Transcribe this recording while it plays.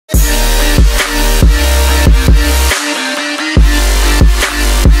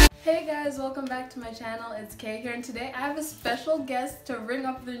welcome back to my channel. It's Kay here, and today I have a special guest to ring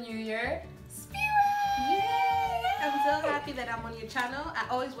up the new year, Siphiwe! Yay! I'm so happy that I'm on your channel. I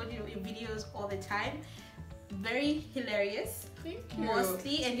always watch your videos all the time. Very hilarious. Thank you.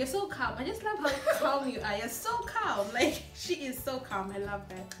 Mostly, and you're so calm. I just love how calm you are. You're so calm. Like, she is so calm. I love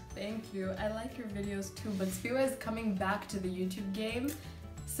that. Thank you. I like your videos too, but Siphiwe is coming back to the YouTube game.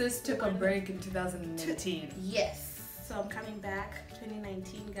 Sis took a break in 2019. Yes. So I'm coming back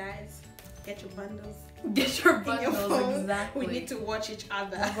 2019, guys. Get your bundles. Get your bundles, your exactly. We need to watch each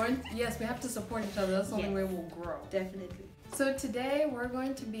other. Yes, we have to support each other. That's the only way we'll grow. Definitely. So today we're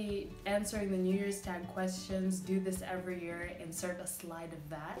going to be answering the New Year's tag questions. Do this every year. Insert a slide of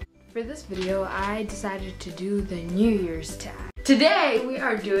that. For this video, I decided to do the New Year's tag. Today we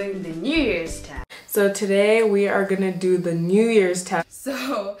are doing the New Year's tag. So today we are gonna do the New Year's tag.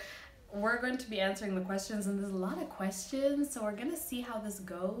 So we're going to be answering the questions, and there's a lot of questions, so we're gonna see how this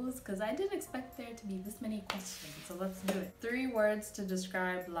goes because I didn't expect there to be this many questions. So let's do it. 3 words to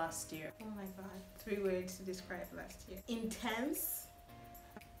describe last year. Oh my god, 3 words to describe last year. Intense,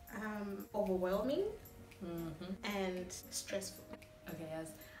 overwhelming, and stressful. Okay,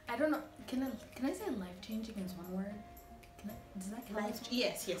 yes. I don't know. Can I say life-changing is one word? Does that count?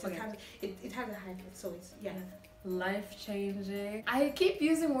 Yes. Okay. It has a hyphen, so it's Life-changing. I keep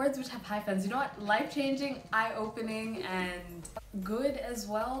using words which have hyphens. You know what? Life-changing, eye-opening, and good as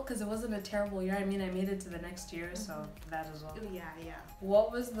well, because it wasn't a terrible year. I mean, I made it to the next year, so that as well. Yeah.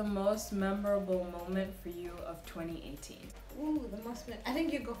 What was the most memorable moment for you of 2018? Ooh, I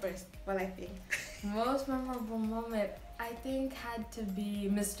think you go first. Well, I think. Most memorable moment, I think, had to be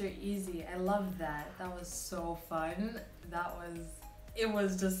Mr. Easy. I loved that. That was so fun.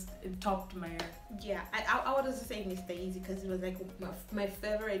 It topped my year. Yeah, I would also say Mr. Easy because it was like my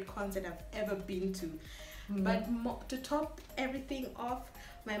favorite concert I've ever been to. But to top everything off,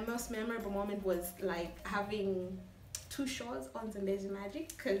 my most memorable moment was like having 2 shows on Zambezi Magic,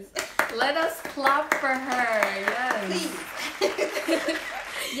 because let us clap for her. Yes. Please.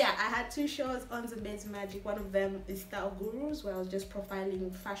 Yeah, I had 2 shows on Zambezi Magic. One of them is Style Gurus, where I was just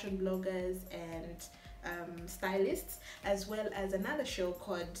profiling fashion bloggers and stylists, as well as another show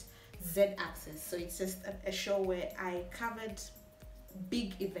called Z Access. So it's just a show where I covered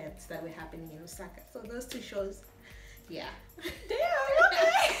big events that were happening in Osaka. So those 2 shows, yeah. Damn,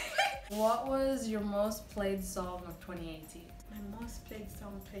 okay. What was your most played song of 2018? My most played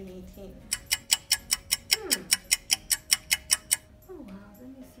song of 2018. Oh wow, let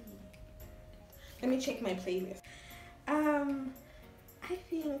me see. Let me check my playlist. I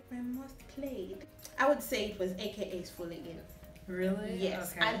think my most played, I would say it was AKA's Fully In. Really?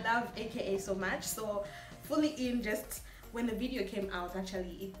 Yes. Okay. I love AKA so much. So Fully In, just when the video came out,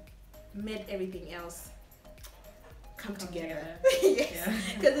 actually it made everything else come together. Yes,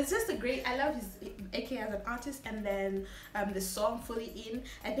 because it's just a great, I love his AKA as an artist, and then the song Fully In,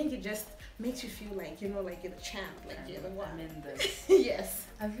 I think it just makes you feel like, you know, like you're the champ, like you're the one. I'm in this. Yes.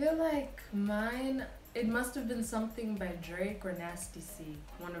 I feel like mine, it must have been something by Drake or Nasty C,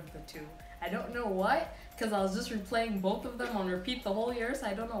 one of the 2. I don't know what, because I was just replaying both of them on repeat the whole year, so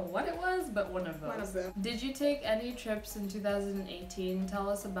I don't know what it was, but one of those. One of them. Did you take any trips in 2018? Tell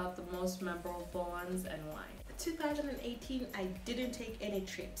us about the most memorable ones and why. 2018, I didn't take any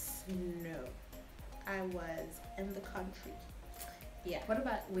trips. No. I was in the country. Yeah. What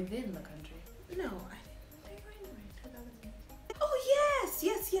about within the country? No, I didn't take anywhere in 2018. Oh yes.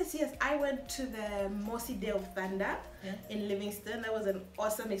 I went to the Mossy Day of Thunder in Livingston. That was an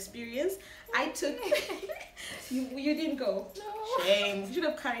awesome experience. I took you didn't go. No. Shame. You should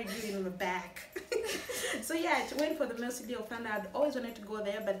have carried you in the back. So yeah, I went for the Mossy Day of Thunder. I'd always wanted to go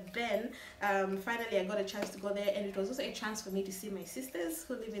there, but then finally I got a chance to go there, and it was also a chance for me to see my sisters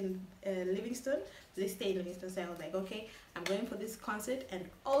who live in Livingston. They stay in Livingston, so I was like, okay, I'm going for this concert and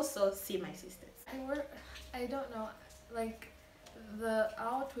also see my sisters. I don't know, like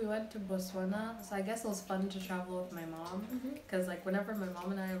we went to Botswana, so I guess it was fun to travel with my mom, because like whenever my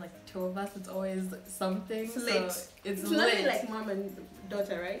mom and I are like 2 of us, it's always something. It's lit. So it's nothing lit. like mom and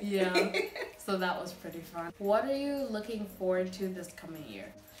daughter, right? Yeah. So that was pretty fun. What are you looking forward to this coming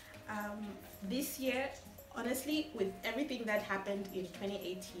year? This year, honestly, with everything that happened in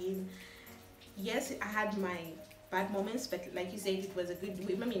 2018, yes, I had my bad moments, but like you said, it was a good,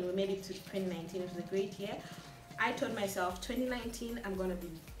 we made it to 2019. It was a great year. I told myself 2019 I'm gonna be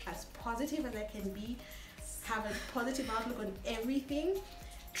as positive as I can be, have a positive outlook on everything,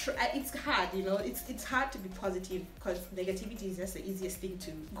 it's hard, you know, it's hard to be positive because negativity is just the easiest thing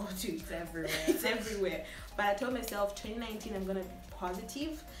to go to. It's everywhere. It's everywhere. But I told myself 2019 I'm gonna be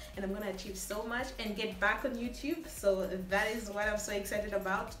positive and I'm gonna achieve so much and get back on YouTube. So that is what I'm so excited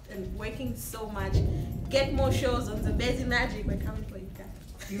about, and working so much, get more shows on the Busy Magic. We're coming for you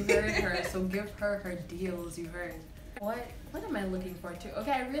guys. You heard her, so give her deals. You heard. What am I looking forward to?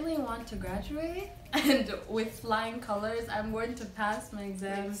 Okay, I really want to graduate, and with flying colors, I'm going to pass my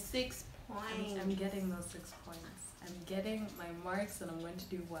exams. Like 6 points. I'm getting those 6 points. I'm getting my marks, and I'm going to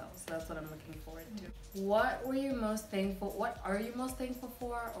do well. So that's what I'm looking forward to. What are you most thankful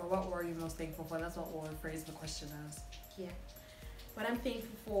for, or what were you most thankful for? That's what we'll rephrase the question as. Yeah. What I'm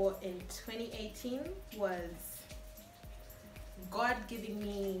thankful for in 2018 was God giving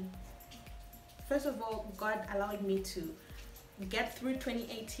me, first of all, God allowing me to get through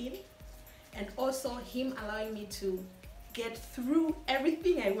 2018, and also Him allowing me to get through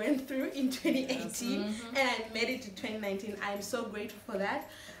everything I went through in 2018. Yes, and I made it to 2019. I'm so grateful for that.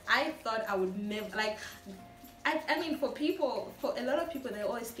 I thought I would never, like, I mean, for a lot of people, they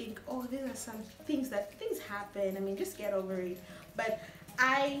always think, oh, these are some things happen. I mean, just get over it. But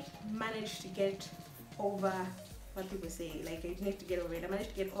I managed to get over what people say, like, I managed to get over it. I managed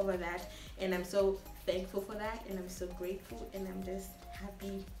to get over that, and I'm so thankful for that, and I'm so grateful, and I'm just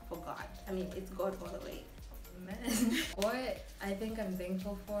happy for God. I mean, it's God all the way. Amen. What I think I'm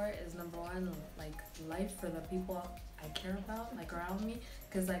thankful for is, number one, like, life for the people I care about, like, around me.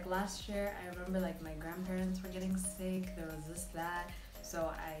 Because, like, last year, I remember, like, my grandparents were getting sick, there was this, that.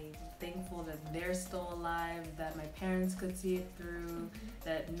 So I'm thankful that they're still alive, that my parents could see it through,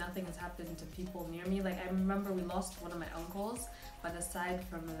 that nothing has happened to people near me. Like, I remember we lost one of my uncles, but aside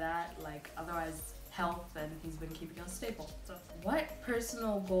from that, like, otherwise, health, and he's been keeping us stable. So what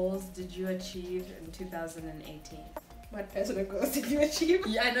personal goals did you achieve in 2018? What personal goals did you achieve?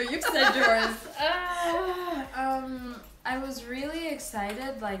 Yeah, I know you've said yours. I was really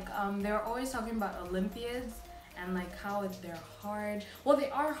excited. Like, they were always talking about Olympiads and like how they're hard. Well, they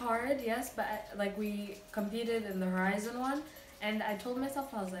are hard, yes, but like we competed in the Horizon one, and I told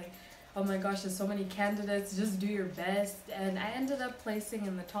myself, I was like, oh my gosh, there's so many candidates, just do your best. And I ended up placing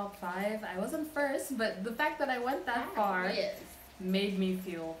in the top 5. I wasn't first, but the fact that I went that far made me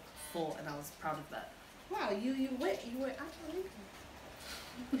feel full, and I was proud of that. Wow, you were at the Olympics.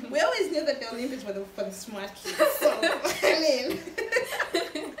 We always knew that the Olympics were for the smart kids, so I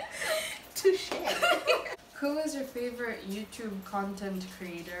mean, touche. Who is your favorite YouTube content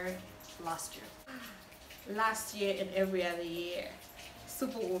creator last year? Last year and every other year.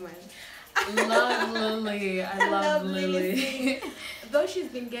 Superwoman. Love Lily. I love Lily. Though she's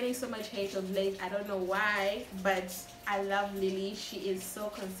been getting so much hate of late, I don't know why, but I love Lily. She is so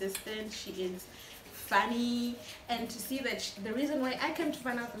consistent. She is funny, and to see that the reason why I came to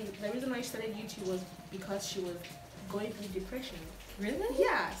find out the reason why she started YouTube was because she was going through depression. Really?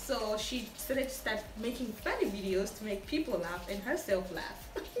 Yeah, so she started to start making funny videos to make people laugh and herself laugh.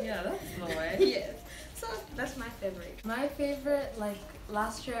 Yeah, that's the way. Yes, so that's my favorite. My favorite, like,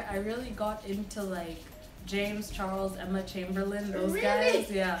 last year I really got into like James Charles, Emma Chamberlain, those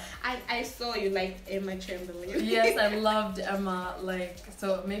guys. Yeah. I saw you liked Emma Chamberlain. Yes, I loved Emma. Like,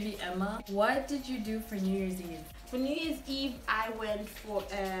 so maybe Emma. What did you do for New Year's Eve? For New Year's Eve, I went for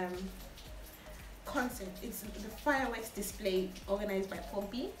concert. It's the fireworks display organized by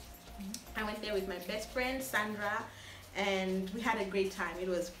Pompey. I went there with my best friend Sandra, and we had a great time. It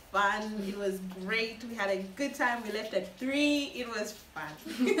was fun. It was great. We had a good time. We left at 3. It was fun.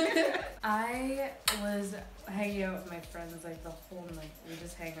 I was hanging out with my friends like the whole night. We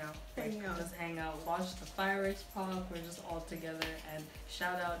just hang out. Just hang out. Watch the fireworks pop. We're just all together. And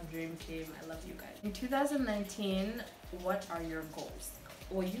shout out Dream Team. I love you guys. In 2019, what are your goals?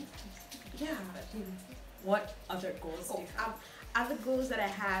 Well, you. Yeah. What other goals do you have? Other goals that I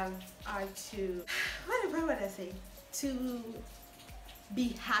have are to, what would I say? To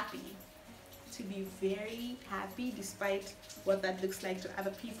be happy. To be very happy despite what that looks like to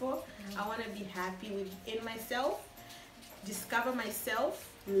other people. I want to be happy within myself, discover myself,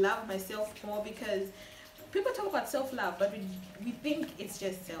 love myself more, because people talk about self-love, but we think it's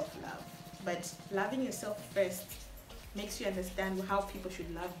just self-love. But loving yourself first makes you understand how people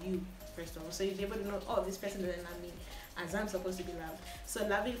should love you first of all. So you'll be able to know, oh, this person doesn't love me as I'm supposed to be loved. So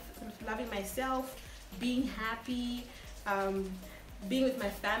loving myself, being happy, being with my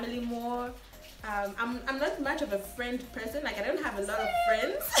family more. I'm not much of a friend person. Like, I don't have a lot of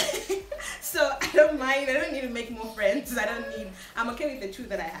friends. So I don't mind. I don't need to make more friends. I'm okay with the 2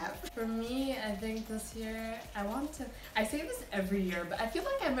 that I have. For me, I think this year I say this every year, but I feel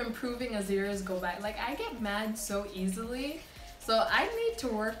like I'm improving as years go by. Like, I get mad so easily. So I need to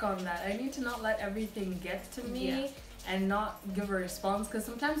work on that. I need to not let everything get to me and not give a response, because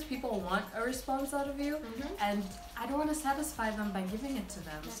sometimes people want a response out of you and I don't want to satisfy them by giving it to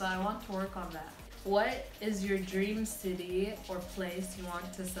them. So I want to work on that. What is your dream city or place you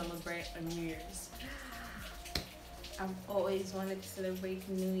want to celebrate on New Year's? I've always wanted to celebrate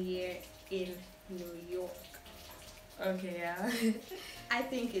New Year in New York. Okay, yeah. I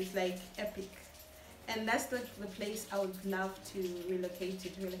think it's like epic. And that's the place I would love to relocate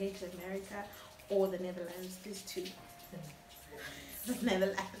to America or the Netherlands. These two. The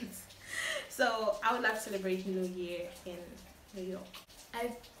Netherlands. So I would love to celebrate New Year in New York.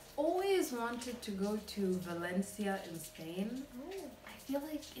 I've always wanted to go to Valencia in Spain. I feel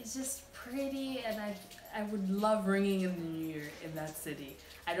like it's just pretty, and I would love ringing in the New Year in that city.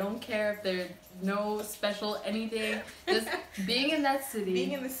 I don't care if there's no special anything. Just being in that city.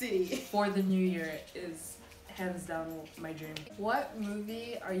 Being in the city for the New Year is hands down my dream. What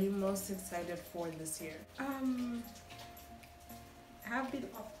movie are you most excited for this year? I have been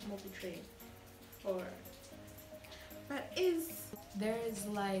off the movie train there is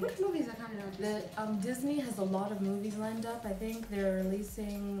like what movies are coming out? Disney has a lot of movies lined up. I think they're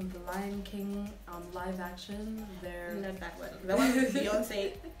releasing The Lion King live action. They're not that one. The one with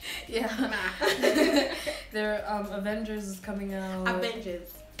Beyonce. Yeah. Their Avengers is coming out.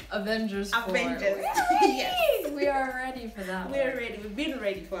 Avengers 4. Yes. We are ready for that. We're ready. We've been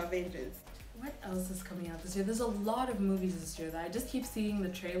ready for Avengers. What else is coming out this year? There's a lot of movies this year that I just keep seeing the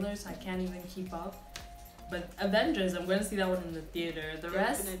trailers, so I can't even keep up. But Avengers, I'm going to see that one in the theater. The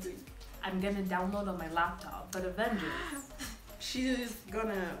rest, I'm going to download on my laptop. But Avengers. She's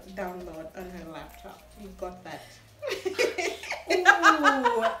gonna download on her laptop. You got that.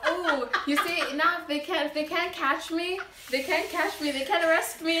 Ooh, you see, now they can't catch me. They can't catch me. They can't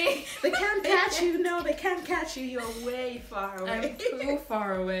arrest me. They can't catch you. No, they can't catch you. You're way far away. I'm too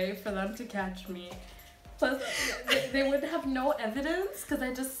far away for them to catch me. Plus, they would have no evidence because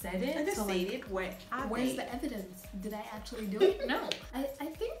I just said it. I just so said it. Where's the evidence? Did I actually do it? No. I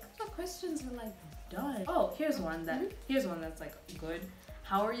think the questions are like done. Oh, here's one that's like good.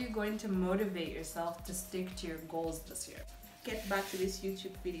 How are you going to motivate yourself to stick to your goals this year? Get back to this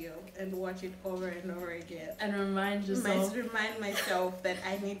YouTube video and watch it over and over again. And remind yourself. Remind myself that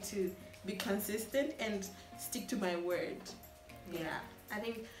I need to be consistent and stick to my word. Yeah. I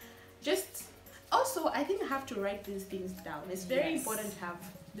think I think I have to write these things down. It's very important to have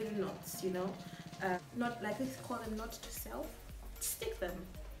little notes, you know. Not like let's call them notes to self. Stick them.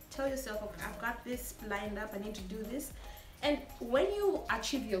 Tell yourself, okay, I've got this lined up, I need to do this. And when you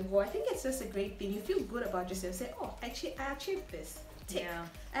achieve your goal, I think it's just a great thing. You feel good about yourself. Say, oh, I achieved this. Tick. Yeah.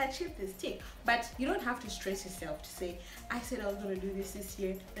 I achieved this. Tick. But you don't have to stress yourself to say, I said I was going to do this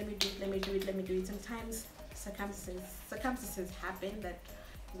year. Let me do it. Sometimes circumstances happen that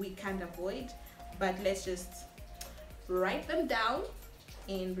we can't avoid. But let's just write them down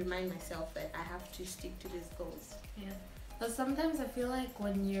and remind myself that I have to stick to these goals. Yeah. But sometimes I feel like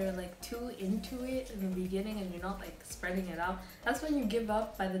when you're like too into it in the beginning and you're not like spreading it out, that's when you give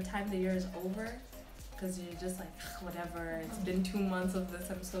up by the time the year is over, because you're just like, whatever, it's been 2 months of this,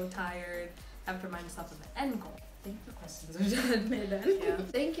 I'm so tired. I have to remind myself of the end goal. I think the questions are done. They're done. Yeah.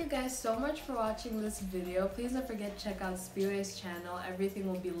 Thank you guys so much for watching this video. Please don't forget to check out Siphiwe's channel. Everything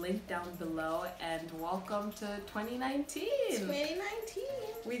will be linked down below. And welcome to 2019. 2019.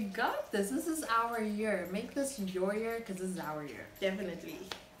 We got this. This is our year. Make this your year because this is our year. Definitely.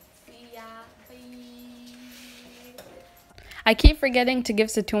 See ya. Bye. I keep forgetting to give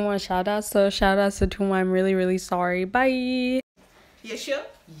Siphiwe a shout out. So shout out Siphiwe. I'm really, really sorry. Bye. You sure?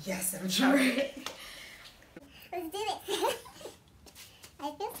 Yes, I'm sure. Let's do it.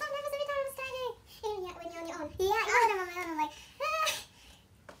 I feel so nervous every time I'm starting. Even when you're on your own. Yeah, even when I'm on my own, I'm like, ah.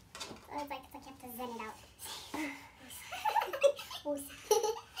 So it's like you have to zen it out.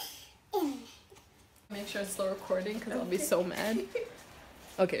 Make sure it's still recording because I'll be so mad.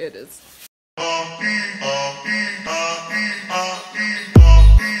 Okay, it is.